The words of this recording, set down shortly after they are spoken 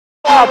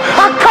off.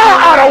 I call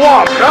out a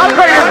walk. I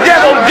pray this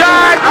devil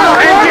die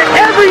and get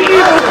every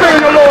evil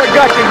thing the Lord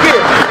got to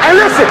give. And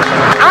listen,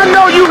 I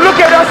know you look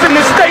at us in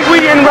the state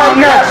we in right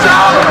now.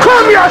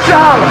 Come here,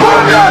 SHALAM.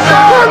 Come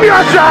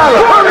here,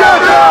 SHALAM.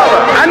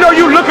 I know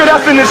you look at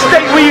us in the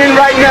state we in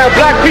right now.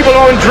 Black people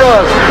on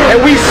drugs, and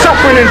we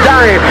suffering and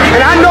dying.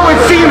 And I know it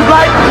seems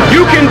like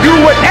you can do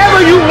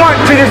whatever you want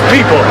to this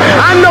people.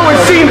 I know it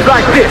seems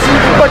like this,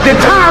 but the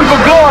time for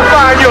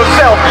glorifying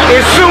yourself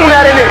is soon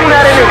at an end.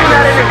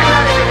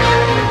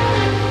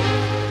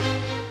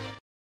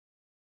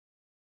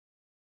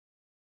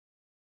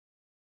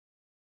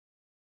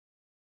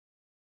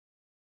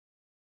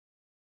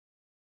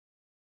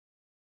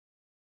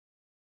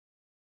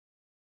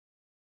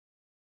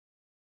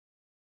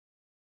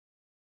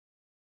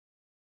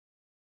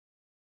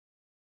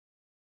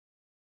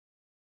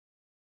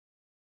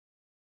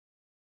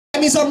 That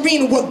means I'm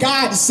reading what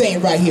God is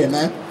saying right here,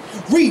 man.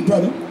 Read,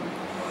 brother.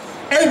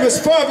 Amos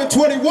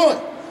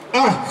 5:21.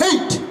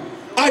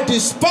 I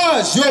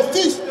despise your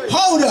feast.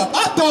 Hold up.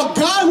 I thought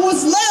God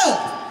was love.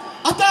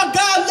 I thought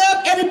God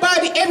loved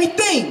everybody,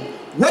 everything.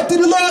 What did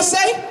the Lord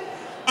say?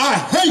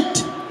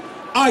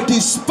 I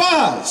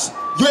despise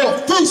your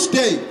feast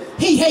day.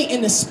 He hate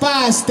and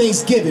despise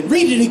Thanksgiving.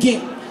 Read it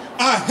again.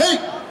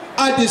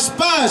 I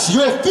despise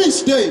your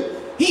feast day.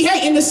 He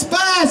hate and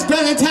despise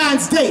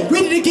Valentine's Day.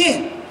 Read it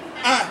again.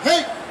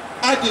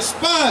 I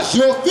despise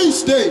your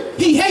feast day.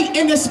 He hate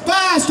and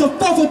despise the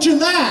 4th of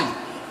July,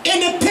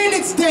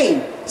 Independence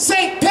Day,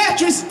 St.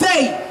 Patrick's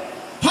Day,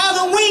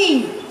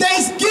 Halloween,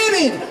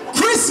 Thanksgiving,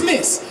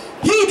 Christmas.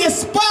 He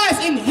despise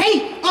and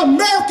hate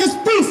America's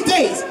feast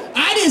days.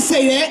 I didn't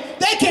say that.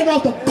 That came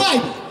out the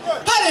Bible.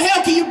 How the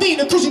hell can you be in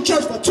the Christian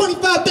church for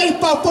 25,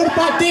 35,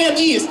 45 damn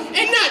years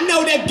and not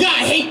know that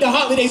God hates the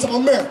holidays of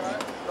America?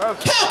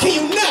 How can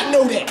you not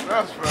know that?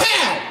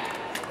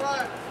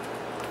 How?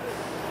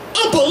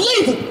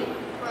 Unbelievable.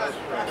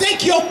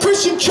 Thank your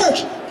Christian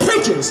church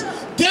preachers,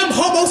 them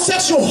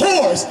homosexual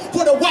whores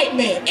for the white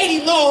man.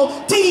 Eddie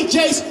Long, T.D.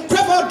 Jakes,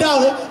 Creflo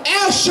Dollar,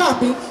 Al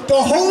Sharpton, the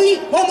holy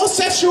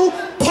homosexual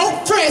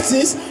Pope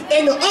Francis,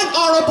 and the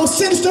unhonorable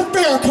Sinister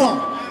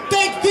Farrakhan.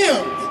 Thank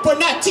them for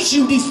not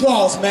teaching you these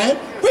laws, man.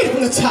 Read it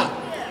from the top.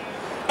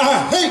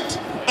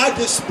 I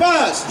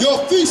despise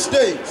your feast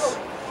days,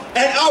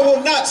 and I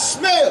will not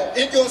smell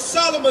in your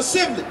solemn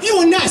assembly. You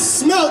will not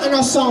smell in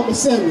our solemn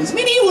assemblies.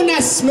 Meaning you will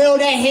not smell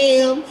that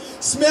ham,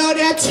 smell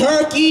that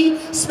turkey,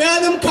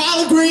 smell them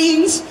collard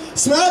greens,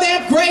 smell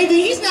that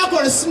gravy. He's not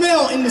going to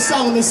smell in the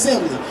solemn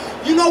assembly.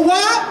 You know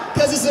why?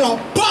 Because it's an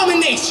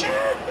abomination.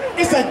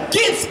 It's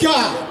against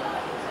God.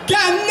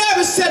 God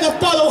never said to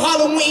follow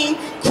Halloween,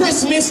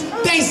 Christmas,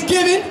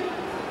 Thanksgiving.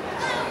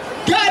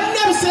 God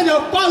never said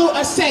to follow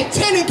a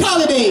satanic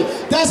holiday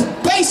that's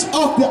based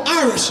off the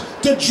Irish,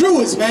 the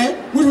Druids, man,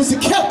 which was the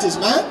Celtics,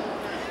 man.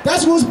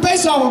 That's what it's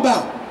based off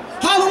about.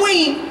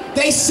 Halloween,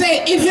 they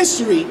say in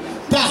history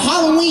that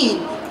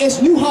Halloween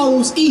is New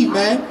Hallows Eve,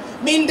 man.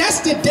 I mean,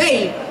 that's the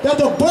day that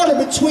the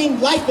border between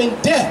life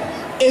and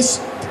death is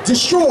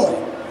destroyed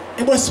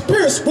and where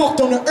spirits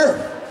walked on the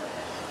earth.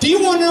 Do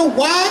you want to know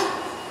why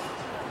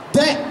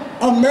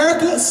that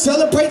America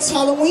celebrates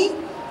Halloween?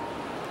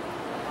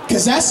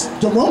 Because that's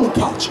the Roman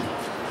culture.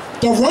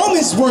 The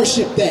Romans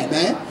worship that,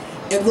 man.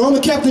 And the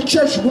Roman Catholic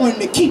Church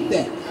wanted to keep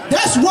that.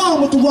 That's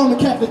wrong with the Roman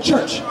Catholic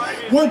Church.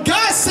 When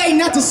God say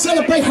not to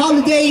celebrate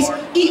holidays,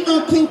 eat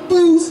unclean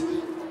foods,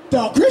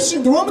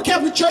 the Roman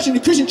Catholic Church and the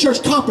Christian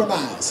Church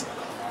compromise.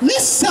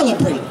 Let's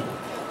celebrate it.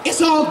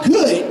 It's all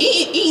good.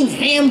 Eating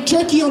ham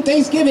turkey on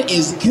Thanksgiving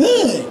is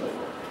good.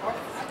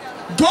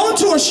 Going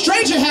to a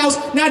stranger house,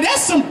 now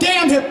that's some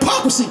damn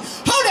hypocrisy.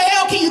 How the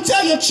hell can you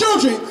tell your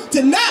children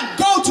to not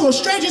go to a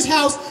stranger's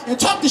house and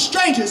talk to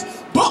strangers,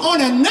 but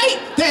on a night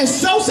that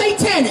is so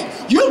satanic,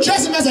 you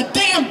dress him as a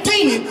damn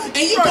demon and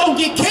you go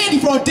get candy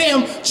for a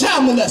damn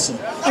child molester,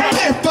 a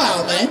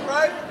pedophile, man.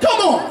 Come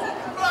on.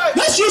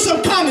 Let's use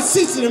some common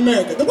sense in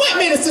America. The white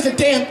man is such a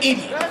damn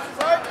idiot.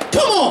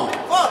 Come on.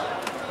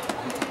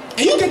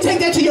 And you can take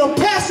that to your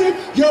pastor,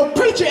 your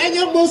preacher, and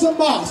your Muslim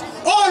mosque.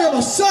 All of them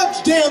are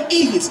such damn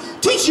idiots.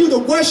 Teach you to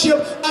worship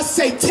a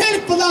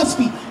satanic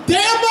philosophy. Damn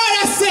right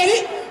I said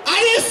it. I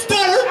didn't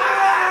stutter.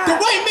 The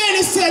white man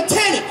is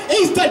satanic. And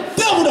he's the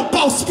devil the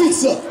boss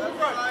speaks of.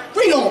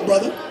 Read on,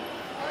 brother.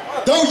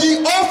 Though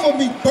ye offer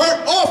me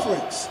burnt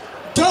offerings.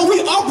 Though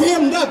we offer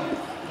him the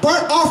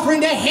burnt offering,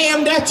 that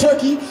ham, that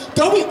turkey.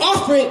 Though we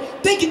offer it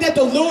thinking that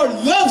the Lord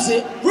loves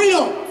it. Read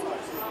on.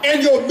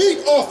 And your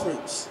meat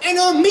offerings. And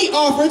our meat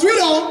offerings. Read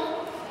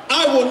on.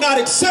 I will not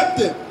accept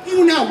them. He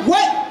will not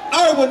what?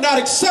 I will not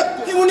accept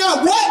them. He will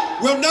not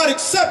what? Will not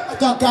accept I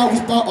thought God was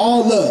about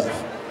all love.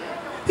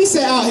 He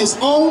said out of his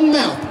own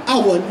mouth, I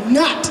will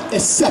not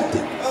accept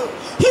it.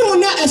 He will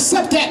not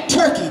accept that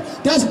turkey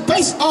that's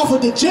based off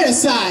of the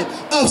genocide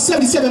of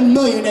 77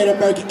 million Native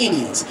American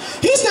Indians.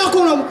 He's not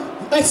going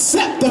to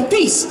accept the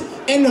feast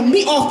and the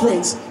meat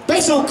offerings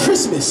based on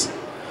Christmas.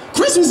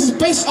 Christmas is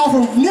based off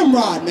of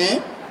Nimrod,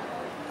 man.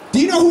 Do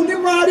you know who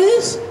Nimrod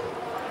is?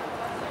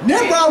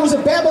 Nimrod was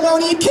a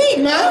Babylonian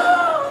king, man.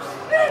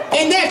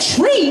 And that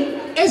tree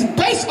is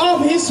based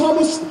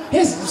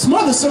his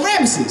mother,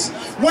 Semiramis.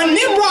 When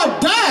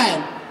Nimrod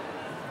died,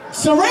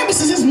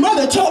 Semiramis, his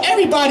mother, told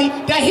everybody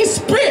that his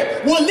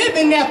spirit will live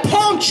in that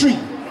palm tree.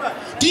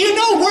 Do you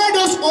know where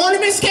those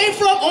ornaments came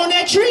from on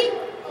that tree?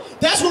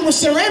 That's what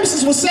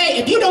Semiramis would say,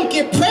 if you don't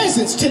give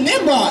presents to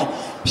Nimrod,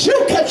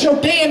 she'll cut your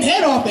damn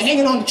head off and hang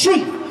it on the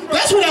tree.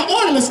 That's where that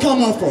ornaments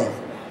come up from.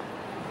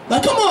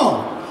 Like, come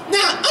on.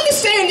 Now,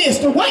 understand this.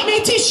 The white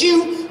man teach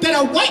you that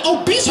a white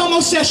obese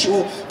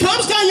homosexual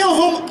comes down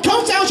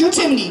your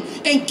chimney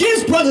and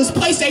gives brothers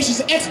PlayStations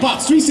and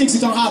Xbox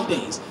 360s on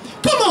holidays.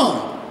 Come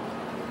on.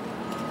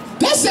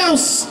 That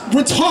sounds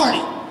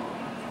retarded.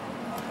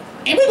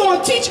 And you're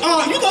gonna teach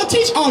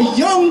our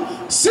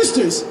young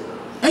sisters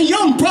and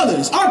young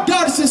brothers, our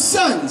daughters and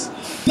sons,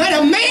 that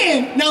a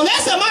man, now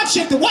last time I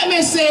checked, the white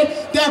man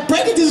said that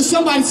breaking into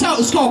somebody's house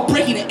is called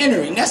breaking and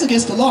entering. That's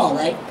against the law,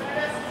 right?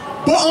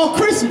 But on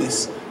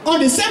Christmas, on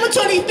December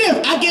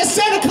 25th, I guess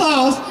Santa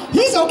Claus,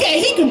 he's okay,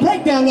 he can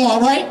break that law,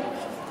 right?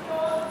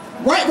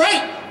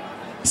 Right?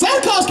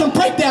 Santa Claus can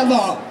break that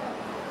law.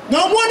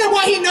 No wonder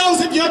why he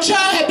knows if your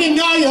child had been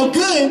naughty or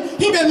good,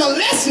 he been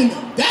molesting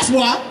them. That's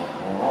why.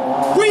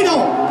 Read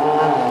on.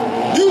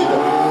 Neither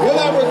will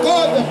I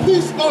regard the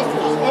peace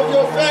offerings of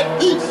your fat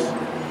beasts.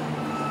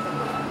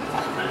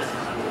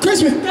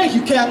 Christmas, thank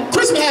you, Captain.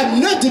 Christmas have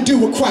nothing to do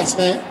with Christ,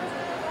 man.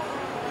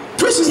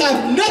 Christmas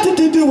have nothing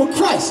to do with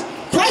Christ.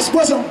 Christ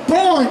wasn't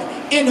born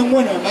in the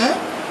winter,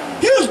 man.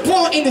 He was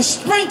born in the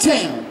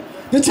springtime.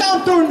 The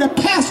time during the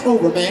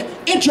Passover, man,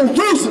 in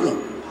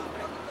Jerusalem.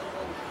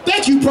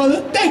 Thank you,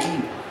 brother. Thank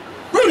you.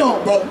 Read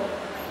on, brother.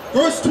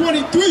 Verse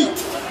 23.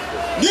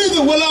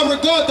 Neither will I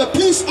regard the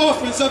peace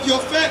offerings of your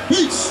fat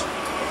beasts.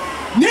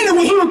 Neither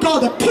will he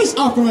regard the peace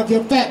offering of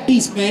your fat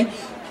beasts, man.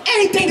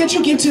 Anything that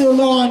you give to the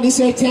Lord on this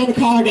satanic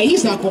holiday,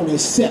 he's not going to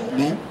accept,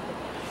 man.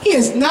 He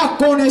is not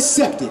going to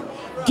accept it.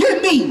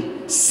 Give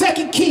me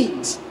 2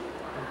 Kings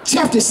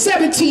chapter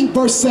 17,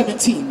 verse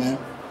 17, man.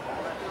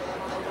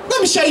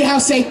 Let me show you how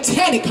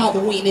satanic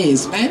Halloween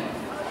is, man.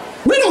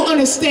 We don't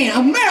understand.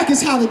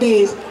 America's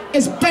holidays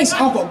is based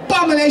off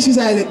abominations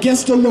that is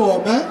against the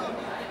Lord, man.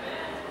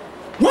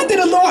 When did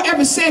the Lord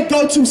ever say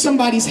go to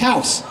somebody's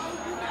house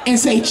and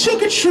say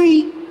trick or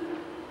treat?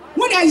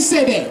 When did he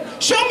say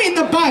that? Show me in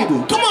the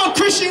Bible. Come on,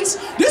 Christians.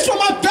 This is for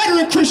my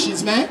veteran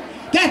Christians, man,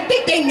 that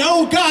think they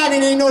know God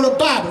and they know the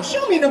Bible.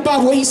 Show me in the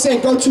Bible where he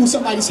said go to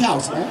somebody's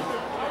house, man.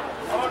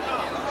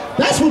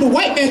 That's what the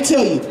white man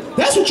tell you.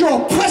 That's what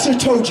your oppressor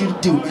told you to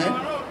do,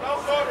 man.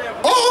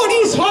 All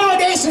these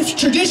holidays and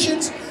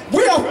traditions,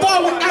 we are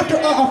following after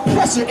our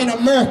oppressor in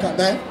America,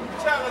 man.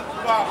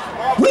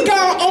 We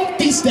got our own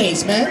feast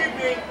days, man.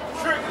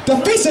 The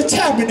Feast of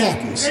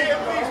Tabernacles.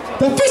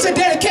 The Feast of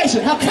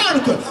Dedication,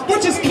 Hanukkah,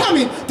 which is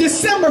coming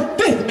December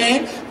 5th,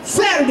 man.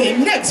 Saturday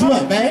next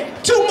month,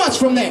 man. 2 months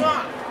from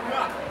now.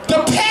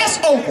 The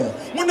Passover,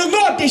 when the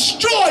Lord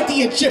destroyed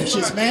the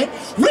Egyptians, man.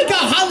 We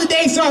got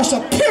holidays that are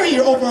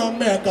superior over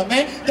America,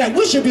 man, that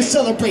we should be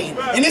celebrating.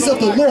 And it's of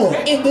the Lord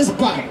in this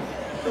Bible.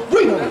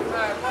 Read them.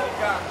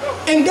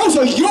 And those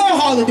are your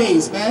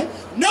holidays, man.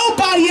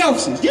 Nobody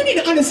else's. You need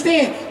to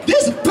understand,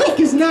 this book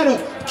is not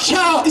a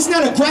it's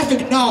not a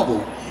graphic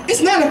novel.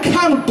 It's not a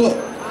comic book.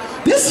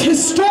 This is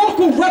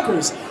historical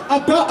records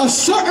about a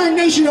certain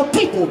nation of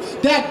people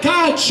that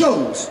God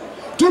chose.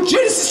 Through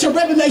Genesis to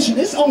Revelation,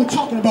 it's only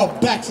talking about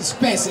blacks,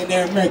 Hispanics, and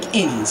their American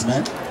Indians,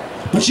 man.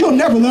 But you'll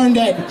never learn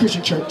that in the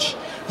Christian church.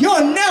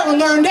 You'll never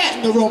learn that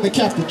in the Roman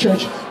Catholic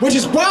Church, which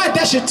is why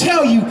that should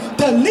tell you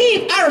to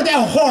leave out of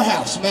that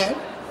whorehouse, man.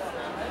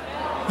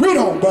 Read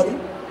on, brother.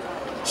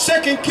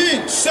 2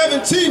 Kings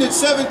 17 and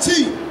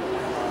 17.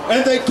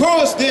 And they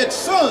caused their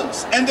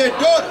sons and their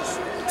daughters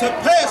to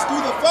pass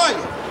through the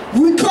fire.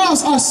 We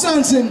cause our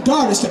sons and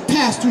daughters to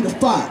pass through the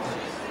fire.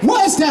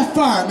 What is that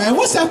fire, man?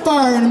 What's that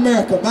fire in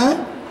America,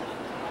 man?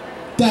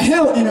 The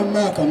hell in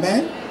America,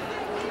 man.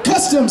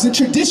 Customs and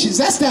traditions,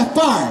 that's that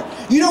fire.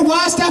 You know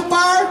why it's that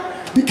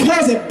fire?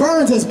 Because it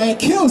burns us, man,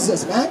 kills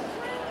us, man.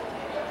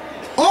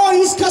 All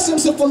these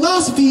customs and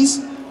philosophies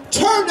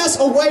turn us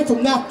away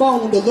from not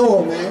following the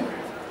Lord, man.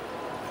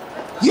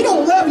 You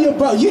don't love your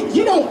brother.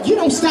 You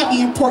don't stop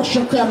eating pork,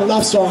 shrimp, crab, and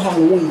lobster on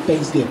Halloween,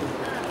 Thanksgiving.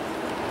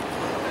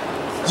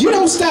 You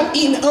don't stop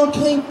eating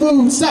unclean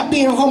food, stop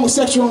being a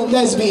homosexual and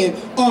lesbian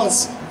on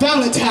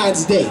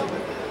Valentine's Day.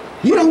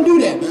 You don't do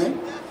that, man.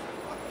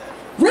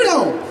 Read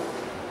on.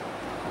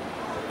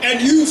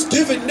 And use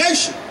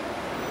divination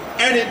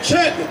and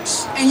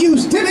enchantments. And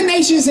use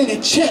divinations and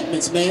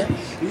enchantments, man.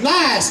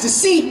 Lies,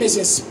 deceitments,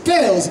 and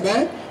spells,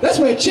 man. That's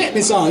what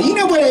enchantments are. You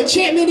know what an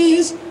enchantment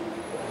is?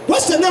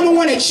 What's the number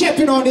one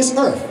enchantment on this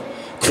earth?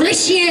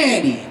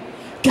 Christianity.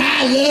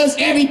 God loves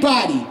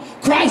everybody.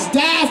 Christ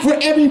died for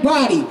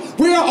everybody.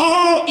 We are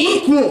all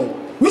equal.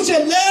 We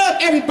should love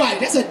everybody.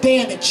 That's a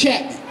damn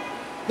enchantment.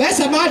 That's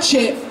how my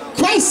chant.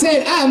 Christ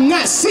said, I am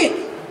not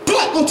sent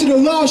but unto the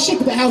lost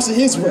sheep of the house of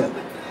Israel.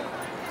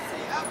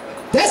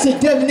 That's the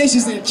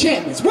divinations and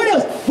enchantments. What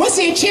else? What's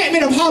the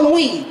enchantment of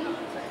Halloween?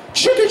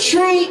 Trick or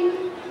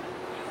treat.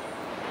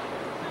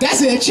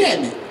 That's an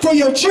enchantment for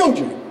your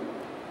children.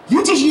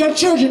 You teaching your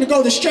children to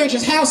go to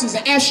strangers' houses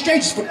and ask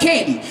strangers for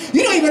candy.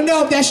 You don't even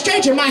know if that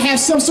stranger might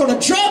have some sort of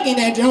drug in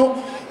that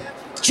joint.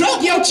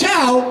 Drug your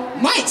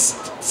child might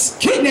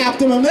kidnap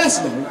them and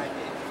molest them.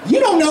 You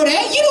don't know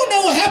that. You don't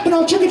know what happened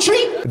on Trick or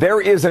Treat. There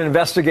is an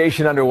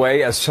investigation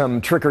underway as some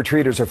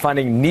trick-or-treaters are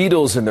finding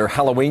needles in their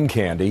Halloween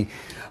candy.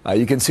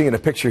 You can see in a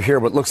picture here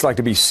what looks like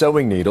to be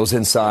sewing needles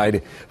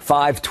inside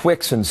 5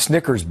 Twix and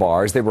Snickers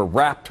bars. They were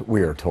wrapped,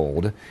 we are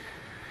told.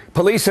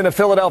 Police in a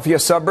Philadelphia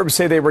suburb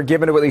say they were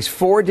given to at least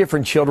 4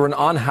 different children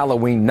on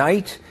Halloween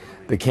night.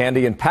 The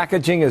candy and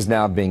packaging is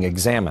now being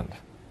examined.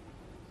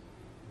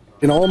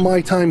 In all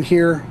my time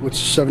here, which is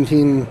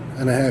 17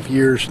 and a half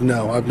years,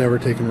 no, I've never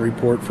taken a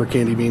report for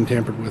candy being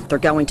tampered with. They're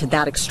going to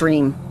that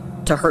extreme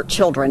to hurt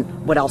children.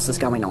 What else is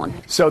going on?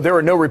 So there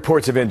are no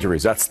reports of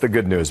injuries. That's the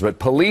good news. But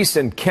police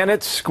in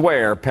Kennett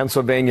Square,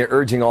 Pennsylvania,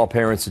 urging all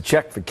parents to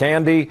check the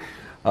candy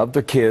of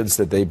the kids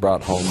that they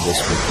brought home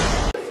this weekend.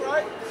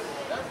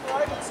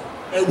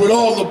 And with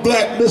all the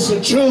black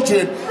missing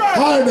children,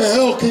 how in the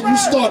hell can you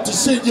start to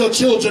send your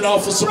children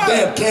out for some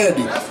damn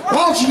candy? Why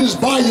don't you just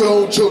buy your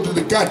own children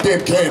the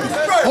goddamn candy?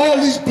 All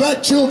these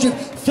black children,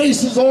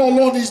 faces all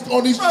on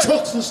these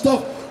trucks and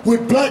stuff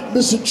with black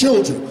missing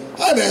children.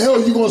 How the hell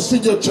are you gonna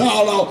send your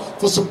child out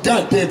for some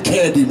goddamn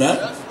candy,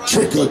 man?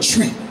 Trick or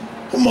treat.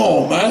 Come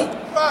on, man.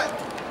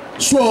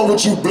 What's wrong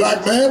with you,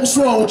 black man? What's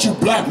wrong with you,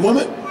 black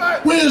woman?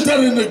 Where is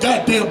that in the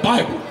goddamn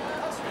Bible?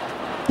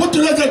 What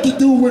do that got to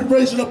do with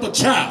raising up a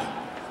child?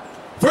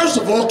 First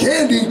of all,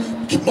 candy,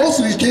 most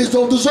of these kids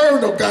don't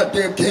deserve no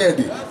goddamn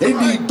candy. They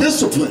need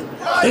discipline.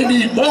 They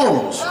need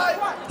morals.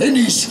 They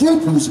need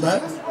scruples,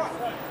 man.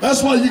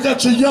 That's why you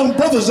got your young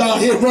brothers out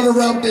here running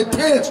around with their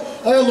pants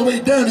all the way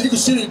down and you can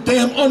see their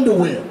damn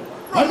underwear.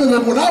 I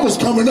remember when I was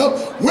coming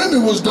up,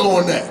 women was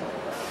doing that.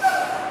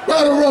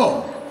 Right or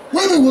wrong?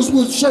 Women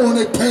was showing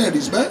their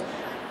panties, man.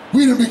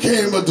 We done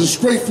became a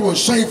disgraceful and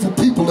shameful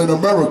people in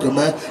America,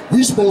 man.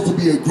 We supposed to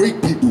be a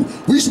great people.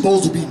 We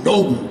supposed to be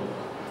noble.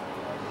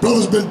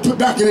 Brothers been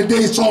back in the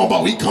days talking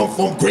about we come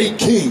from great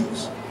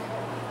kings.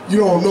 You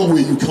don't know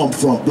where you come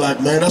from,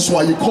 black man. That's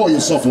why you call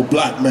yourself a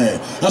black man.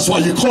 That's why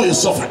you call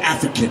yourself an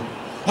African.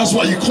 That's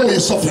why you call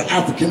yourself an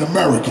African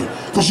American.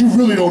 Because you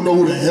really don't know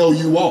who the hell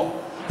you are.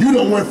 You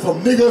done went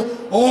from nigger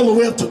all the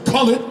way up to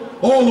colored,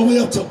 all the way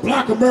up to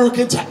black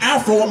American, to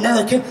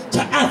Afro-American, to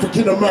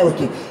African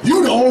American.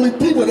 You the only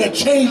people that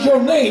change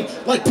your name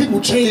like people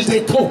change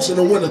their coats in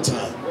the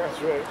wintertime.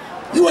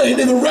 You ain't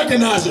even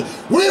recognize it.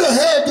 Where the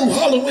hell do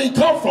Halloween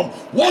come from?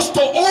 What's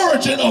the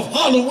origin of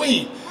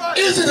Halloween?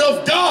 Is it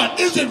of God?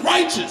 Is it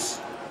righteous?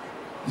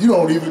 You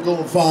don't even go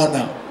and find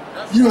out.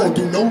 You don't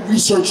do no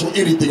research on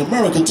anything.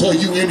 America tell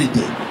you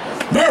anything.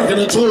 America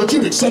done told you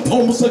to accept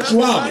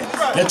homosexuality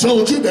and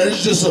told you that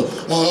it's just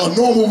a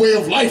normal way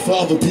of life for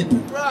other people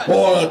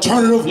or an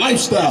alternative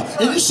lifestyle.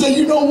 And you say,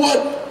 you know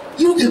what?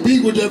 You can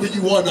be whatever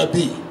you want to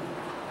be.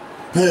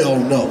 Hell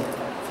no.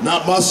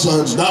 Not my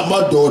sons, not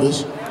my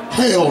daughters.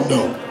 Hell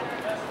no.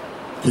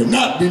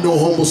 Cannot be no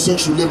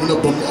homosexual living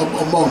up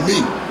among me.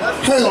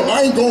 Hell,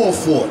 I ain't going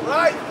for it.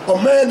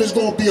 A man is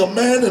going to be a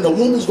man and a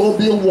woman's going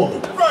to be a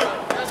woman.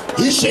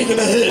 He's shaking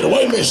his head. The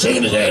white man's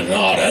shaking his head.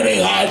 No, that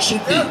ain't how it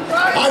should be.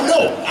 I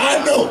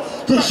know.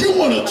 Because you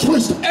want to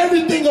twist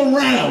everything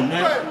around,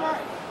 man.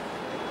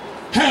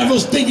 Have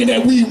us thinking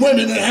that we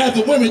women and have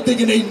the women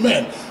thinking they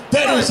men.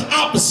 That is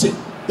opposite.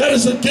 That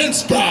is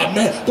against God,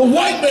 man. The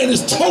white man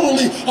is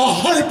totally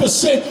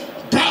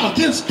 100%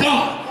 against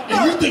God.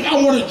 And you think I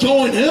want to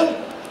join him?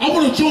 I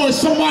want to join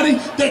somebody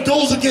that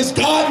goes against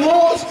God's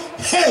laws?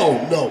 Hell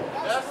no.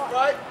 That's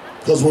right.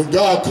 Because when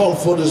God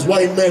comes for this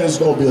white man, it's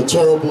going to be a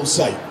terrible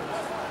sight.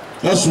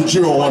 That's what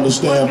you don't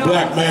understand,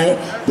 black man,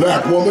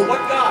 black woman.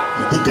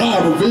 The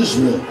God of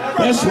Israel.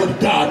 That's what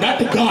God, not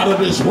the God of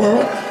this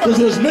world. Because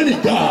there's many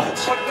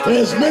gods.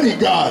 There's many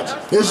gods.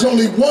 There's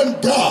only one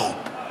God.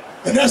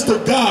 And that's the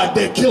God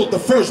that killed the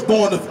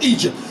firstborn of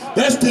Egypt.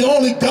 That's the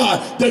only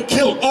God that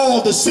killed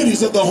all the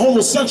cities of the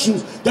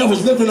homosexuals that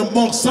was living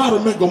among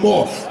Sodom and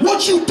Gomorrah.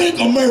 What you think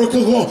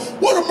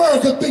what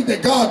America think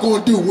that God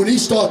gonna do when he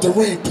start to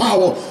rain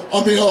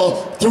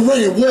to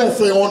rain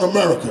warfare on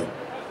America?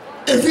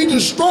 If he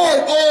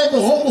destroyed all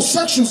the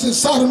homosexuals in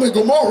Sodom and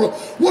Gomorrah,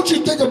 what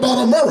you think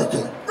about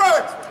America?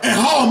 Right. And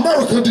how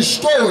America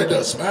destroyed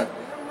us, man.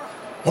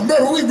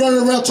 America, we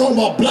running around talking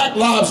about Black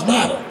Lives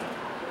Matter.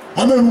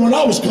 I remember when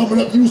I was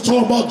coming up, you was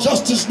talking about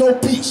justice, no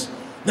peace.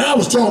 Now I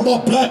was talking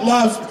about Black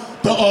Lives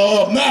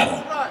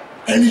Matter.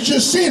 And you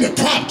just seen a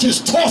cop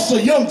just toss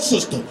a young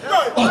sister,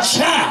 a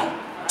child,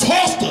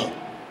 tossed her.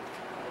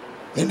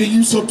 And then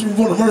you want to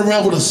run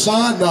around with a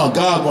sign? No,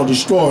 God gonna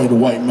destroy the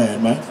white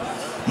man, man.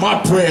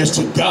 My prayer is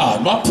to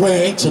God. My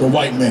prayer ain't to the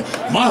white man.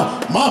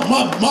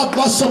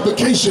 My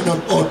supplication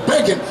or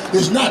begging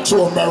is not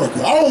to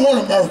America. I don't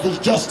want America's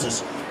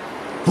justice.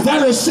 Because I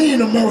done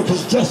seen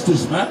America's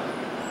justice, man.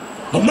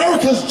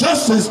 America's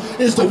justice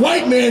is the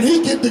white man,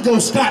 he get to go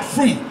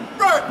scot-free.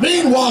 Right.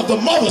 Meanwhile, the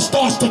mother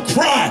starts to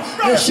cry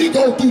and she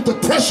go through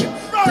depression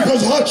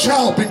because her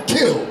child been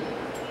killed.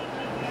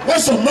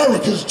 That's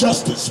America's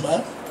justice,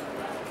 man.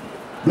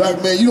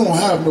 Black man, you don't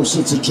have no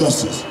sense of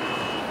justice.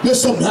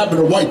 There's something happened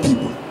to white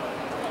people.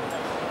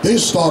 They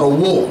start a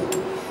war.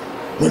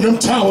 When them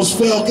towers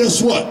fell,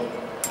 guess what?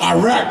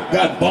 Iraq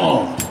got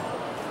bombed.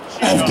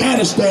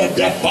 Afghanistan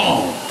got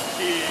bombed.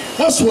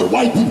 That's what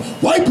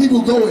white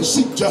people go and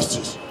seek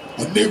justice.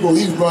 A Negro,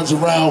 he runs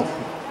around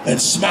and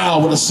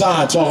smile with a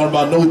sign talking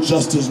about no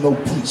justice, no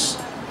peace.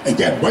 And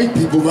got white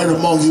people right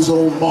among his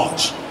own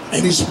march.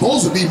 And he's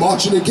supposed to be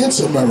marching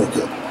against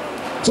America.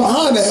 So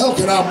how in the hell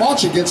can I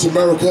march against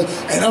America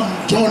and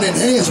I'm joining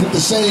hands with the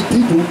same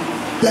people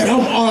that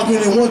I'm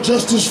arguing and want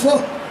justice from?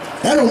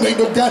 That don't make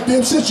no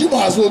goddamn sense. You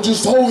might as well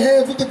just hold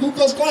hands with the Ku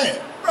Klux Klan.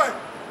 Right.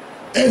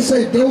 And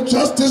say no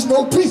justice,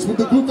 no peace with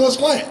the Ku Klux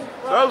Klan.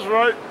 That's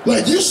right.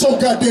 Like, you so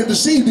goddamn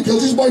deceived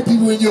because these white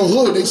people in your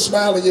hood, they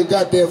smile in your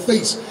goddamn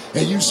face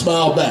and you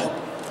smile back.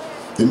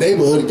 The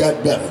neighborhood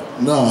got better.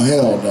 No,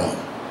 hell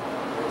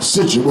no.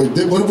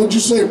 Situation. What would you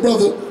say,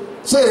 brother?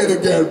 Say it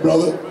again,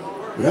 brother.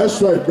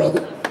 That's right,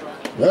 brother.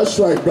 That's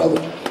right,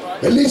 brother.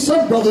 At least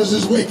some brothers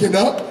is waking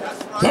up.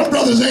 Some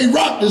brothers ain't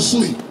rocked to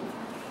sleep.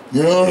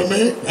 You know what I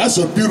mean? That's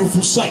a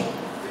beautiful sight.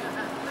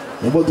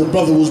 And what the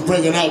brother was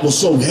bringing out was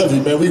so heavy,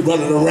 man. We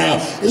running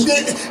around. And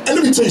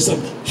let me tell you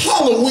something.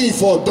 Halloween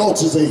for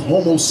adults is a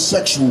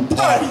homosexual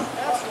party.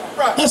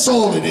 That's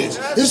all it is.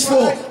 It's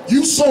for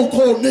you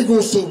so-called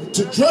Negroes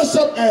to dress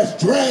up as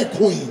drag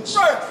queens.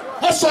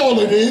 That's all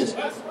it is.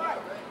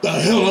 The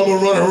hell I'm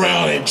gonna run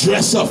around and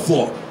dress up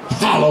for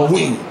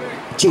Halloween?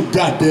 To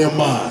goddamn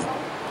mind.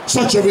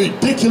 Such a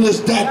ridiculous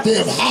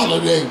goddamn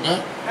holiday,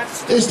 man.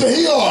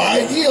 He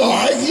alright, he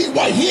alright, he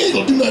white, he ain't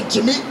gonna do nothing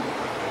to me.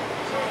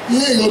 He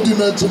ain't gonna do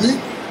nothing to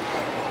me.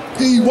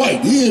 He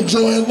white, he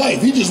enjoying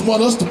life. He just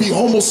want us to be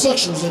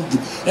homosexuals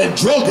and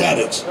drug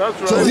addicts.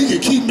 Right. So he can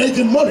keep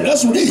making money.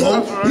 That's what he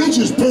hope. Right. He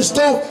just pissed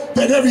off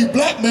that every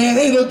black man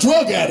ain't a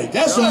drug addict.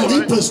 That's all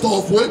he pissed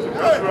off with.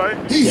 That's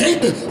right. He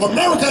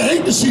America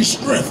hate to see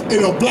strength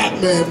in a black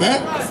man,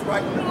 man. That's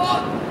right.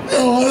 You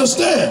don't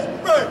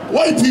understand. Right.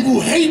 White people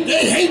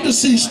they hate to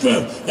see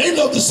strength. They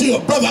love to see a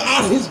brother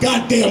out of his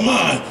goddamn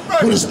mind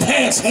with his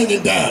pants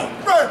hanging down.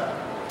 Right.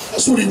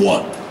 That's what he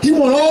want. He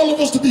want all of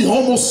us to be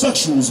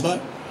homosexuals,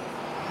 man.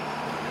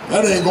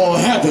 That ain't gonna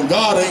happen.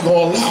 God ain't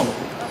gonna allow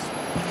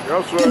it.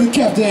 That's right. Give the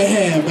captain a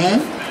hand,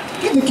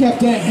 man. Give the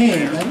captain a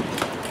hand, man.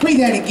 Read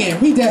that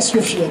again. Read that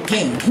scripture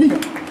again. Read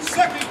it. 2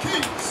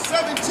 Kings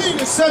 17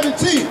 and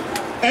 17.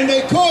 And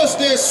they caused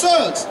their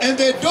sons and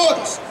their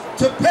daughters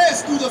to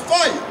pass through the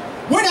fire.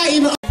 We're not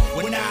even.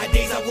 When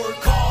nowadays I work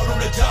hard on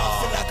the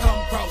job, till I come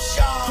across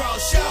y'all.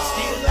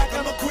 Still like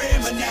I'm a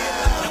criminal.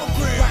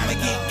 Crime to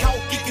get caught,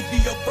 it could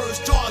be your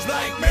first charge.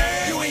 Like,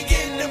 man, you ain't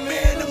getting the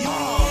man to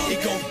move.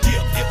 It gon'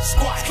 dip,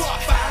 squat,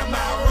 5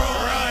 mile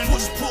run,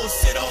 push, pull,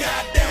 sit on,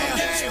 goddamn,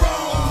 get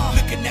strong.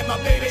 Looking at my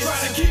baby,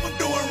 trying to keep them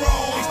doing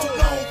wrong. It's too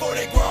long before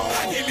they grown,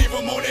 I can't leave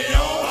them on their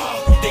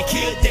own. They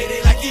killed Daddy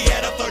like he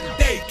had a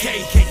 30-day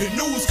cake. The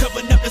news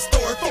covering up the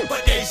story for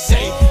what they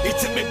say. It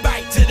took me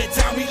back to the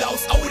time we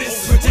lost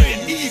Otis.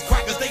 Taking these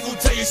crackers, they gon'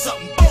 tell you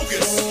something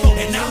bogus.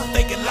 And I'm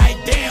thinking like,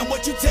 damn,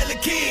 what you tellin'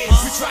 kids?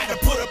 We try to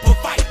put up a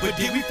fight, but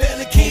did we fail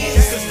the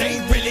kids? Cause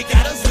they ain't really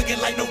got us looking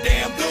like no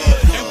damn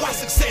good. And why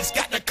success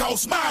got to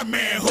cost my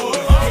manhood?